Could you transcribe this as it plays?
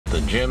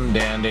the Jim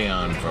Dandy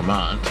on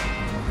Vermont.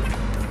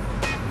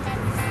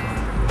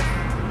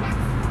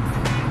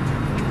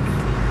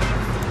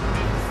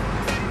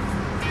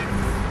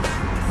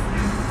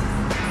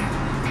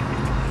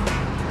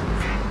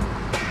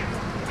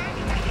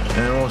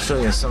 And we'll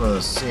show you some of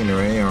the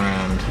scenery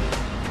around.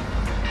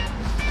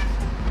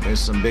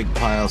 There's some big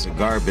piles of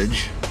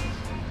garbage.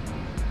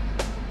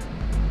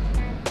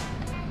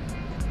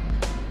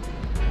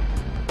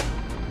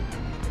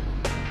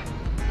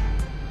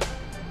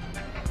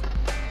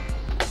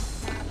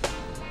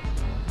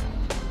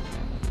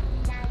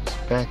 It's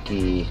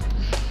Becky.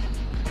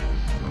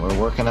 We're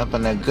working up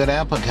on a good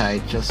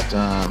appetite, just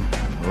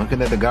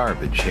looking at the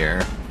garbage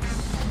here.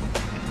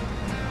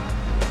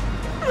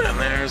 And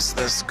there's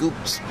the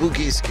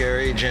spooky,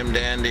 scary Jim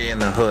Dandy in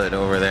the hood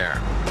over there.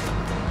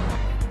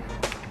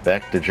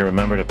 Beck, did you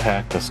remember to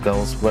pack the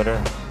skull splitter?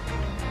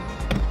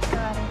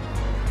 Got it.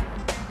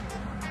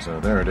 So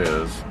there it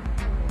is.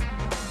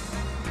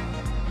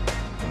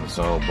 And it's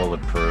all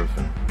bulletproof.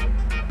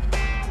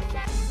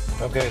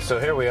 Okay, so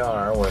here we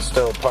are. We're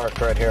still parked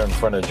right here in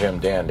front of Jim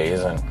Dandy's,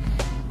 and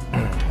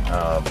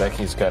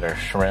Becky's got her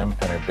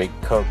shrimp and her big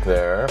Coke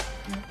there,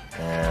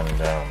 and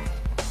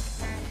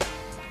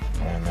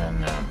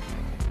then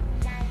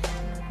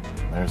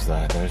there's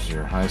that. There's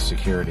your high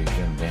security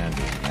Jim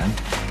Dandy again.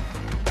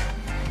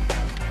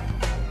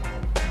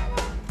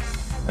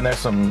 And there's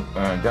some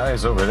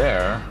guys over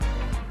there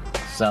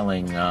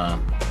selling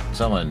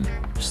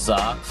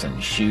socks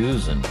and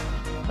shoes and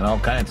all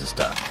kinds of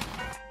stuff.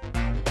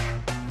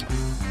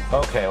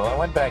 Okay, well, I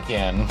went back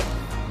in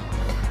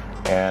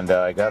and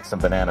I got some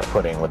banana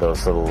pudding with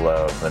those little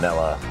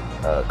vanilla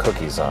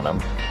cookies on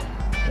them.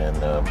 And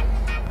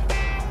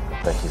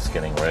Becky's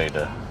getting ready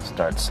to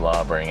start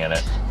slobbering in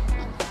it.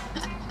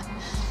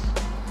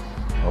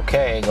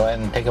 Okay, go ahead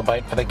and take a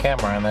bite for the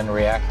camera and then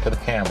react to the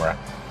camera.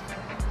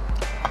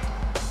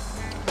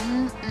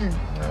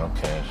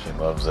 Okay, she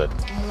loves it.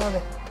 I love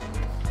it.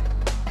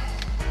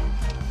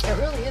 It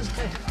really is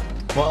good.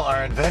 Well,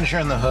 our adventure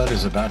in the hood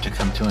is about to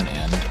come to an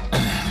end.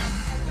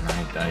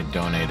 And I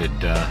donated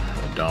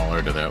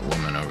 $1 to that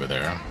woman over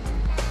there.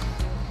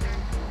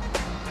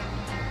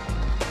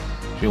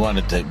 She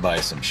wanted to buy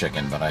some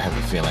chicken, but I have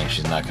a feeling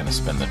she's not going to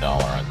spend the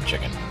 $1 on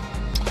chicken.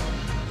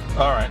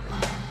 All right.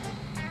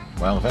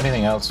 Well, if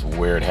anything else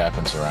weird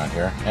happens around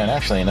here, and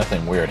actually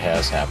nothing weird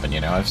has happened,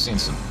 you know, I've seen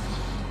some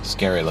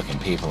scary looking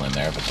people in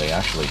there, but they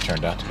actually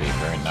turned out to be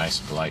very nice,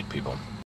 polite people.